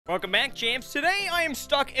Welcome back, champs. Today I am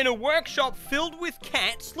stuck in a workshop filled with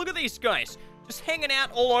cats. Look at these guys, just hanging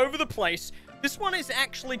out all over the place. This one is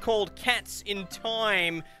actually called Cats in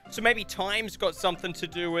Time, so maybe time's got something to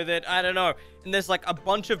do with it. I don't know. And there's like a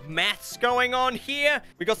bunch of maths going on here.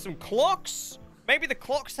 We got some clocks. Maybe the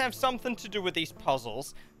clocks have something to do with these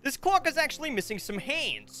puzzles. This clock is actually missing some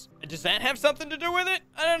hands. Does that have something to do with it?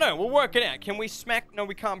 I don't know. We'll work it out. Can we smack? No,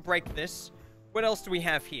 we can't break this. What else do we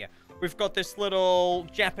have here? We've got this little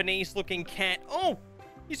Japanese-looking cat. Oh,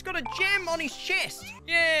 he's got a gem on his chest.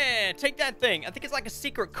 Yeah, take that thing. I think it's like a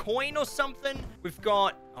secret coin or something. We've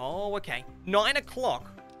got... Oh, okay. 9 o'clock.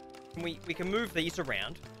 We can move these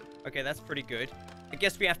around. Okay, that's pretty good. I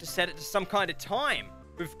guess we have to set it to some kind of time.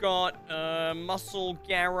 We've got muscle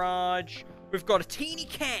garage. We've got a teeny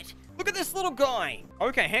cat. Look at this little guy.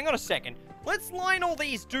 Okay, hang on a second. Let's line all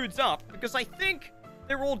these dudes up because I think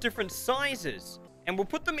they're all different sizes. And we'll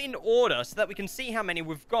put them in order so that we can see how many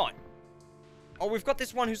we've got. Oh, we've got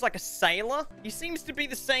this one who's like a sailor. He seems to be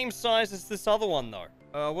the same size as this other one,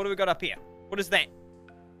 though. What do we got up here? What is that?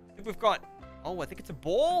 I think we've got... Oh, I think it's a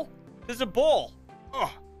ball. There's a ball.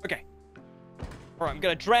 Oh, okay. All right, I'm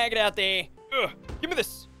going to drag it out there. Ugh, give me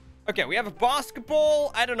this. Okay, we have a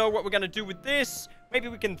basketball. I don't know what we're going to do with this. Maybe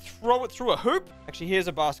we can throw it through a hoop. Actually, here's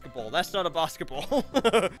a basketball. That's not a basketball.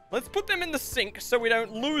 Let's put them in the sink so we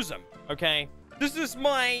don't lose them, okay? This is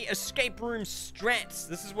my escape room strats.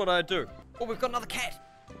 This is what I do. Oh, we've got another cat.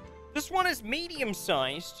 This one is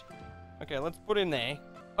medium-sized. Okay, let's put in there.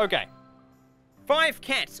 Okay. 5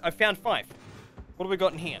 cats. I found 5. What do we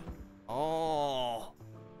got in here? Oh.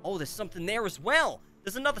 Oh, there's something there as well.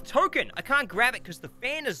 There's another token. I can't grab it because the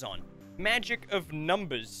fan is on. Magic of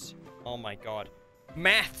numbers. Oh, my God.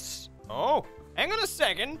 Maths. Oh, hang on a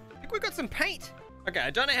second. I think we got some paint. Okay,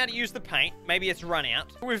 I don't know how to use the paint. Maybe it's run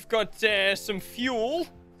out. We've got some fuel.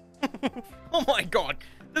 Oh my god.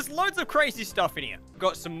 There's loads of crazy stuff in here.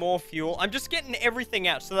 Got some more fuel. I'm just getting everything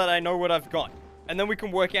out so that I know what I've got. And then we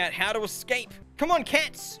can work out how to escape. Come on,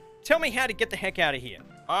 cats. Tell me how to get the heck out of here.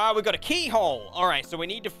 Ah, we've got a keyhole. All right, so we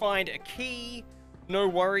need to find a key. No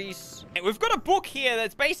worries. And we've got a book here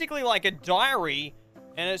that's basically like a diary.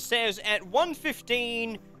 And it says at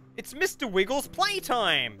 1:15, it's Mr. Wiggles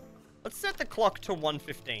playtime. Let's set the clock to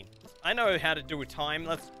 1:15. I know how to do a time.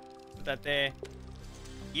 Let's put that there.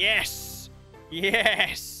 Yes!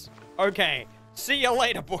 Yes! Okay. See you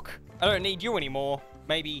later, book. I don't need you anymore.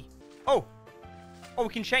 Maybe... Oh! Oh, we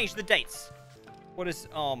can change the dates. What is...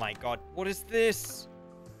 Oh my god. What is this?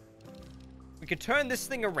 We could turn this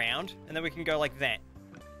thing around, and then we can go like that.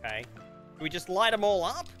 Okay. Do we just light them all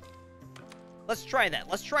up? Let's try that.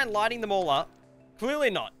 Let's try lighting them all up. Clearly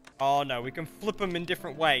not. Oh, no. We can flip them in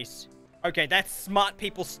different ways. Okay, that's smart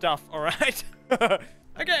people stuff, all right?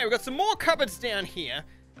 Okay, we've got some more cupboards down here.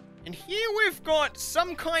 And here we've got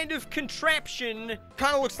some kind of contraption.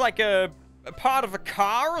 Kind of looks like a part of a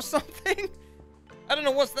car or something. I don't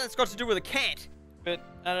know what that's got to do with a cat. But,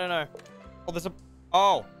 I don't know. Oh, there's a...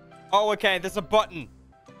 Oh. Oh, okay, there's a button.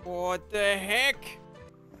 What the heck?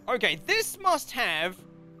 Okay, this must have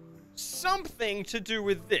something to do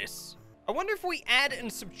with this. I wonder if we add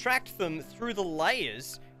and subtract them through the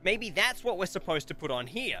layers, maybe that's what we're supposed to put on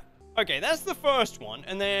here. Okay, that's the first one,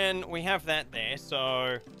 and then we have that there, so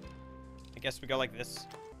I guess we go like this.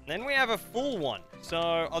 And then we have a full one, so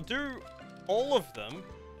I'll do all of them,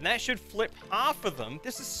 and that should flip half of them.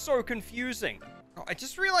 This is so confusing. Oh, I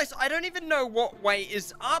just realized I don't even know what way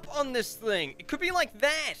is up on this thing. It could be like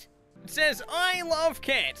that. It says, I love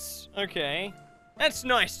cats. Okay, that's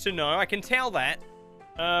nice to know. I can tell that.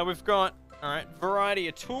 We've got, all right, variety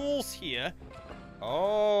of tools here.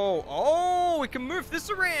 Oh, we can move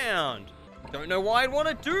this around. Don't know why I'd want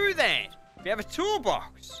to do that. We have a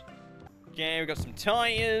toolbox. Okay, we've got some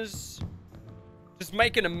tires. Just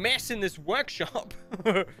making a mess in this workshop.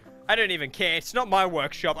 I don't even care. It's not my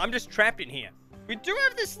workshop. I'm just trapped in here. We do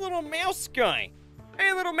have this little mouse guy.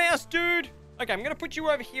 Hey, little mouse dude. Okay, I'm going to put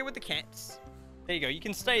you over here with the cats. There you go. You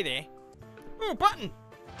can stay there. Ooh, button.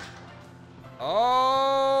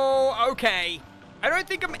 Oh, okay. I don't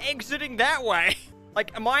think I'm exiting that way.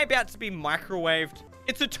 Like, am I about to be microwaved?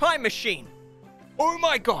 It's a time machine. Oh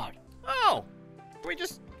my god. Oh, can we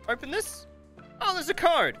just open this? Oh, there's a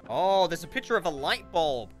code. Oh, there's a picture of a light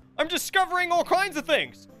bulb. I'm discovering all kinds of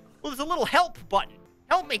things. Well, there's a little help button.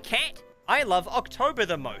 Help me, cat. I love October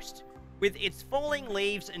the most, with its falling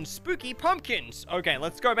leaves and spooky pumpkins. Okay,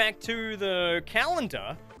 let's go back to the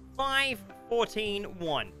calendar.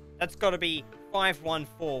 5/14/1. That's got to be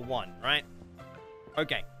 5141, right?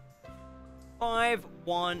 Okay.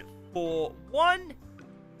 5141.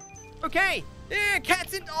 Okay. Yeah,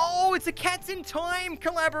 Cats in... Oh, it's a Cats in Time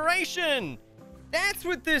collaboration. That's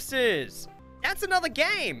what this is. That's another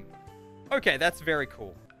game. Okay, that's very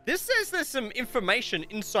cool. This says there's some information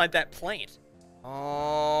inside that plant.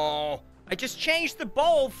 Oh, I just changed the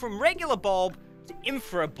bulb from regular bulb to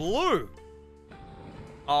infra blue.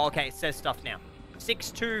 Oh, okay, it says stuff now.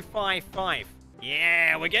 6255.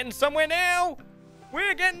 Yeah, we're getting somewhere now.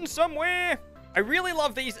 We're getting somewhere. I really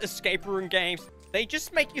love these escape room games. They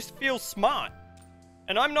just make you feel smart.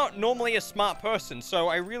 And I'm not normally a smart person, so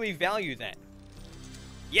I really value that.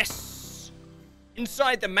 Yes!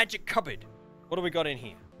 Inside the magic cupboard. What do we got in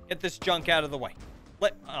here? Get this junk out of the way.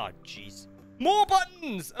 Oh, jeez. More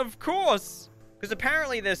buttons! Of course! Because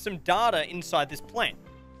apparently there's some data inside this plant.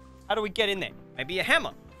 How do we get in there? Maybe a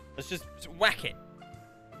hammer. Let's just whack it.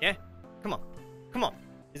 Yeah? Come on. Come on.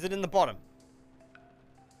 Is it in the bottom?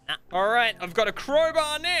 Nah. Alright, I've got a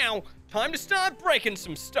crowbar now. Time to start breaking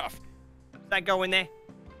some stuff. Does that go in there?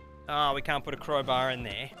 Oh, we can't put a crowbar in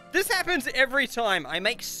there. This happens every time. I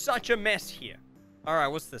make such a mess here.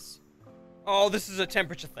 Alright, what's this? Oh, this is a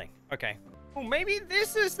temperature thing. Okay. Oh, maybe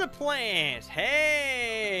this is the plant.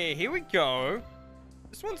 Hey, here we go.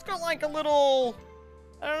 This one's got like a little,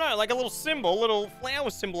 I don't know, like a little symbol, little flower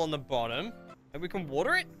symbol on the bottom. Maybe we can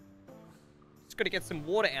water it? Just got to get some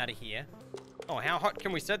water out of here. Oh, how hot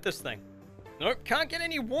can we set this thing? Nope, can't get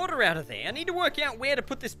any water out of there. I need to work out where to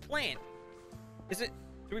put this plant. Is it,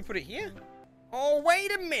 do we put it here? Oh,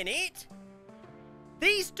 wait a minute.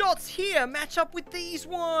 These dots here match up with these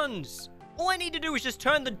ones. All I need to do is just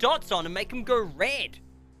turn the dots on and make them go red.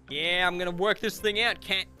 Yeah, I'm gonna work this thing out,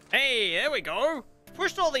 cat. Hey, there we go.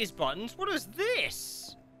 Pushed all these buttons. What is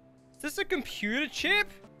this? Is this a computer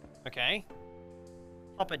chip? Okay.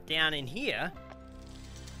 Pop it down in here.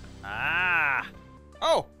 Ah.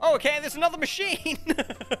 Oh, okay, there's another machine.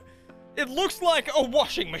 It looks like a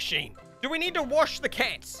washing machine. Do we need to wash the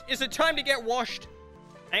cats? Is it time to get washed?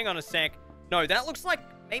 Hang on a sec. No, that looks like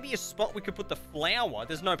maybe a spot we could put the flour.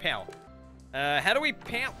 There's no power. How do we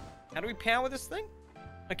power this thing?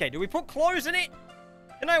 Okay, do we put clothes in it?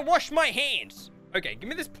 Can I wash my hands? Okay, give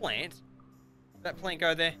me this plant. Does that plant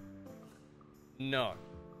go there? No.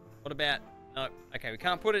 What about... No. Okay, we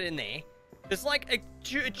can't put it in there. There's like a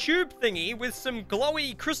tube thingy with some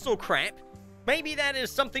glowy crystal crap. Maybe that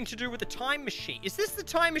is something to do with the time machine. Is this the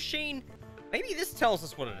time machine? Maybe this tells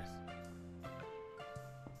us what it is.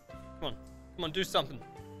 Come on. Come on, do something.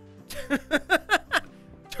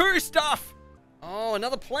 Do stuff! Oh,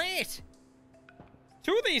 another plant.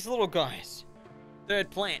 Two of these little guys. Third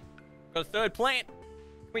plant. Got a third plant.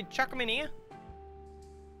 Can we chuck them in here?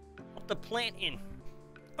 Pop the plant in.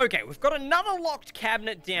 Okay, we've got another locked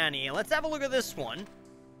cabinet down here. Let's have a look at this one.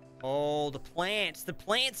 Oh, the plants. The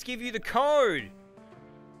plants give you the code.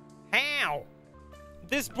 How?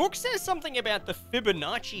 This book says something about the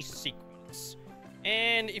Fibonacci sequence.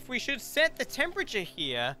 And if we should set the temperature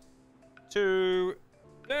here to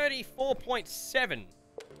 34.7.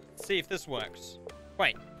 Let's see if this works.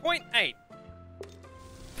 Wait, 0.8.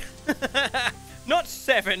 Not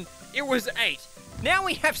 7, it was 8. Now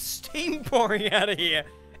we have steam pouring out of here.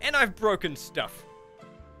 And I've broken stuff.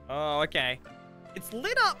 Oh, okay. It's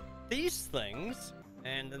lit up these things.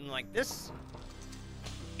 And then like this.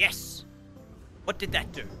 Yes. What did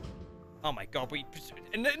that do? Oh my god,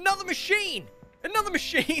 another machine! Another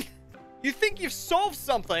machine! You think you've solved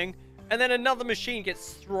something, and then another machine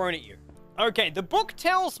gets thrown at you. Okay, the book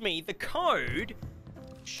tells me the code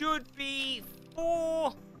should be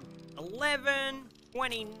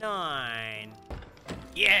 41129.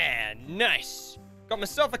 Yeah, nice. Got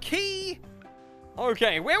myself a key.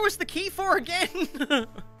 Okay, where was the key for again?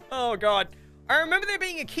 Oh god. I remember there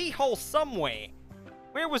being a keyhole somewhere.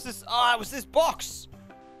 Where was this? Ah, it was this box.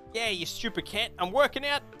 Yeah, you stupid cat. I'm working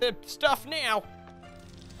out the stuff now.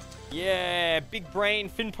 Yeah, big brain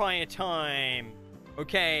Fynnpire time.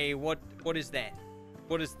 Okay, what is that?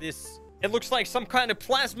 What is this? It looks like some kind of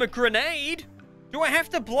plasma grenade. Do I have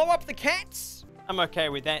to blow up the cats? I'm okay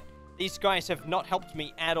with that. These guys have not helped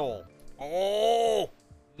me at all. Oh,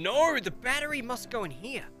 no, the battery must go in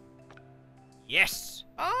here. Yes.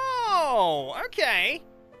 Oh, okay.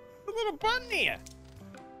 A little button here.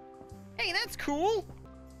 Hey, that's cool.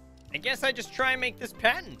 I guess I just try and make this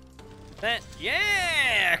pattern.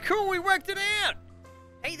 Yeah, cool, we worked it out.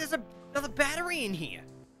 Hey, there's another battery in here.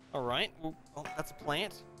 All right, well, that's a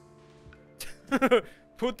plant.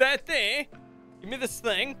 Put that there. Give me this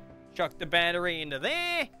thing. Chuck the battery into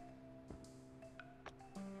there.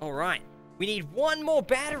 All right, we need one more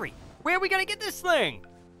battery. Where are we gonna get this thing?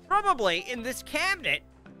 Probably in this cabinet.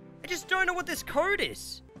 I just don't know what this code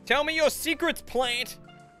is. Tell me your secrets, plant.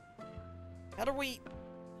 How do we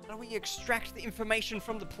extract the information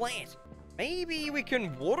from the plant? Maybe we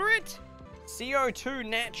can water it? CO2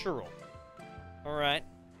 natural. All right.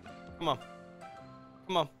 Come on.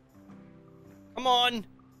 Come on. Come on.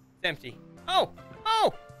 It's empty. Oh!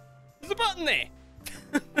 Oh! There's a button there.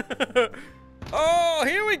 Oh,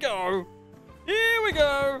 here we go. Here we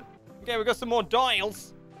go. Okay, we got some more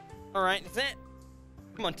dials. All right, is that?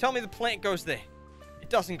 Come on, tell me the plant goes there. It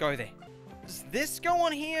doesn't go there. Does this go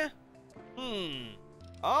on here? Oh,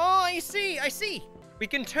 I see. I see. We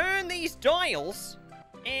can turn these dials,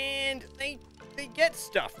 and they get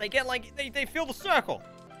stuff. They get like they fill the circle.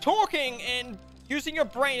 Talking and using your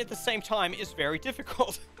brain at the same time is very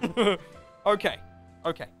difficult. Okay.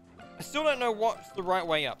 Okay. I still don't know what's the right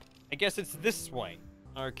way up. I guess it's this way.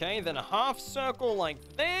 Okay, then a half circle like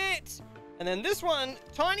that. And then this one,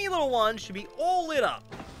 tiny little one, should be all lit up.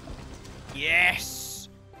 Yes!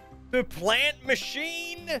 The plant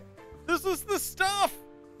machine! This is the stuff!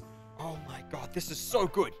 Oh my god, this is so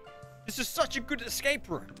good. This is such a good escape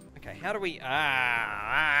room. Okay, how do we...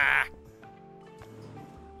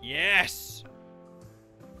 Yes!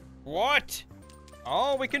 What?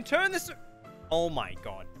 Oh, we can turn this... Oh my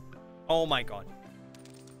god. Oh my god.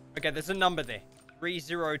 Okay, there's a number there.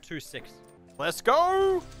 3026. Let's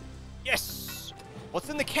go! Yes! What's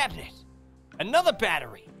in the cabinet? Another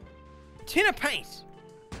battery. Tin of paint.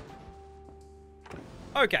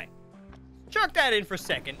 Okay. Chuck that in for a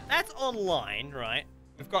second. That's online, right?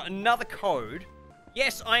 We've got another code.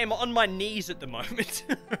 Yes, I am on my knees at the moment.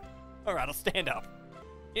 Alright, I'll stand up.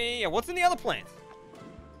 Yeah. What's in the other plants?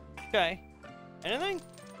 Okay. Anything?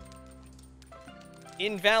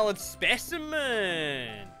 Invalid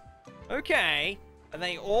specimen. Okay. Are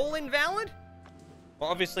they all invalid? Well,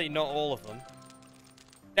 obviously not all of them.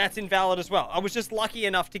 That's invalid as well. I was just lucky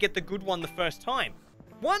enough to get the good one the first time.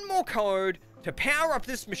 One more code to power up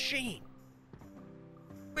this machine.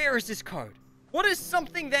 Where is this code? What is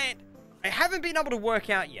something that I haven't been able to work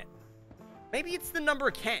out yet? Maybe it's the number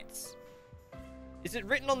of cats. Is it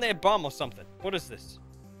written on their bum or something? What is this?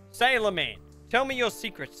 Sailor Man, tell me your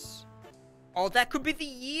secrets. Oh, that could be the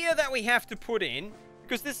year that we have to put in,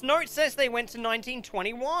 because this note says they went to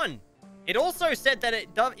 1921. It also said that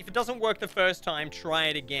if it doesn't work the first time, try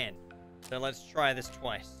it again. So let's try this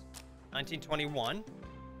twice. 1921.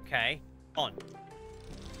 Okay, on.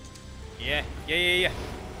 Yeah. Yeah,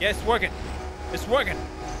 it's working. It's working.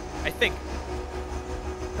 I think.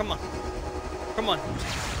 Come on. Come on.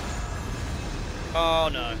 Oh,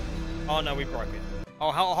 no. Oh, no, we broke it.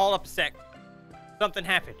 Oh, hold up a sec. Something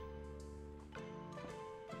happened.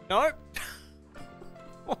 Nope.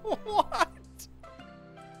 What?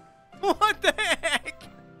 What the heck?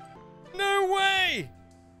 No way!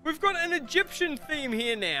 We've got an Egyptian theme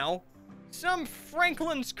here now. Some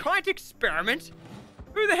Franklin's kite experiment.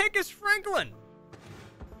 Who the heck is Franklin?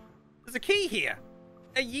 There's a key here.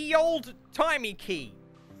 A ye old timey key.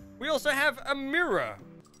 We also have a mirror.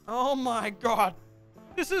 Oh my god.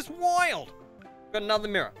 This is wild. Got another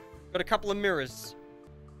mirror. Got a couple of mirrors.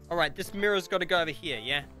 Alright, this mirror's got to go over here,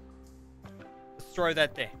 yeah? Let's throw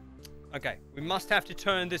that there. Okay, we must have to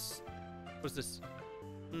turn this... What's this?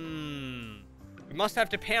 We must have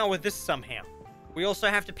to power this somehow. We also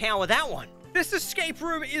have to power that one. This escape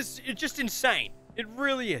room is just insane. It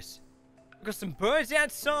really is. We've got some birds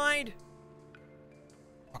outside.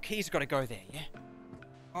 Oh, key's got to go there, yeah?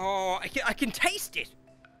 Oh, I can taste it.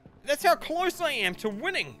 That's how close I am to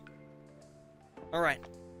winning. All right.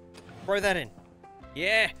 Throw that in.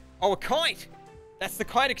 Yeah. Oh, a kite. That's the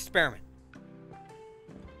kite experiment.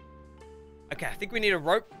 Okay, I think we need a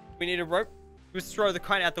rope. We need a rope. Let's throw the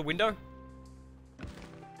kite out the window.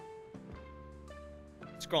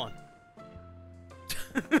 It's gone.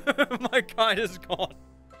 My kite is gone.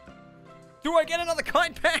 Do I get another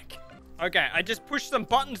kite back? Okay, I just pushed some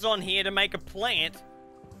buttons on here to make a plant.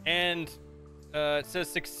 And it says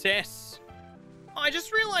success. Oh, I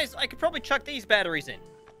just realized I could probably chuck these batteries in.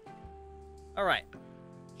 Alright.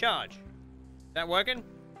 Charge. Is that working?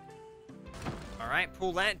 Alright,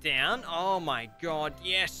 pull that down. Oh my god,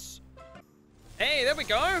 yes. Hey, there we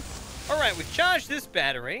go. Alright, we've charged this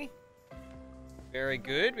battery. Very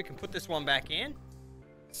good. We can put this one back in.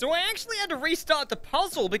 So I actually had to restart the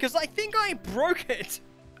puzzle because I think I broke it.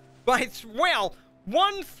 By, well,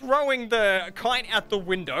 one, throwing the kite out the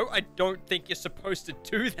window. I don't think you're supposed to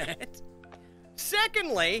do that.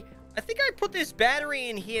 Secondly, I think I put this battery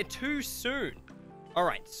in here too soon.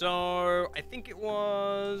 Alright, so I think it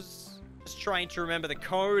was... Just trying to remember the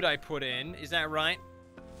code I put in. Is that right?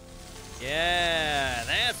 Yeah,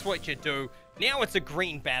 that's what you do. Now it's a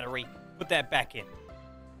green battery. Put that back in.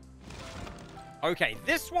 Okay,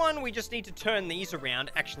 this one, we just need to turn these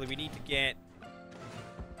around. Actually, we need to get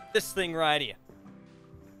this thing right here.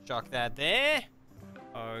 Chuck that there.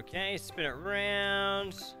 Okay, spin it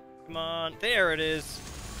around. Come on. There it is.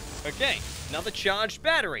 Okay, another charged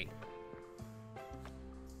battery.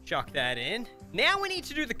 Chuck that in. Now we need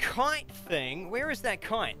to do the kite thing. Where is that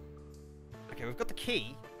kite? Okay, we've got the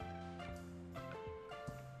key.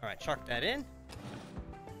 Alright, chuck that in.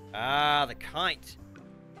 Ah, the kite.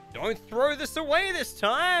 Don't throw this away this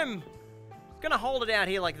time. Just gonna hold it out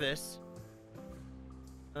here like this.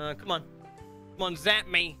 Come on. Come on, zap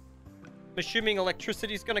me. I'm assuming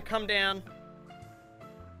electricity's gonna come down.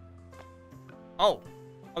 Oh.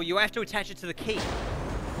 Oh, you have to attach it to the key.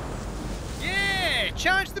 Yeah!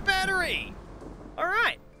 Charge the battery!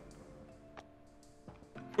 Alright.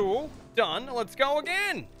 Cool. Done. Let's go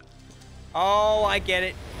again. Oh, I get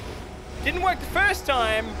it. Didn't work the first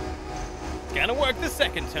time. It's gonna work the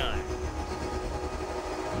second time.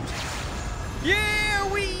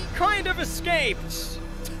 Yeah, we kind of escaped.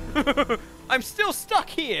 I'm still stuck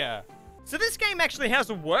here. So this game actually has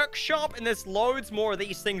a workshop, and there's loads more of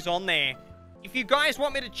these things on there. If you guys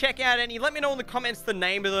want me to check out any, let me know in the comments the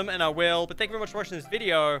name of them, and I will. But thank you very much for watching this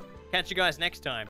video. Catch you guys next time.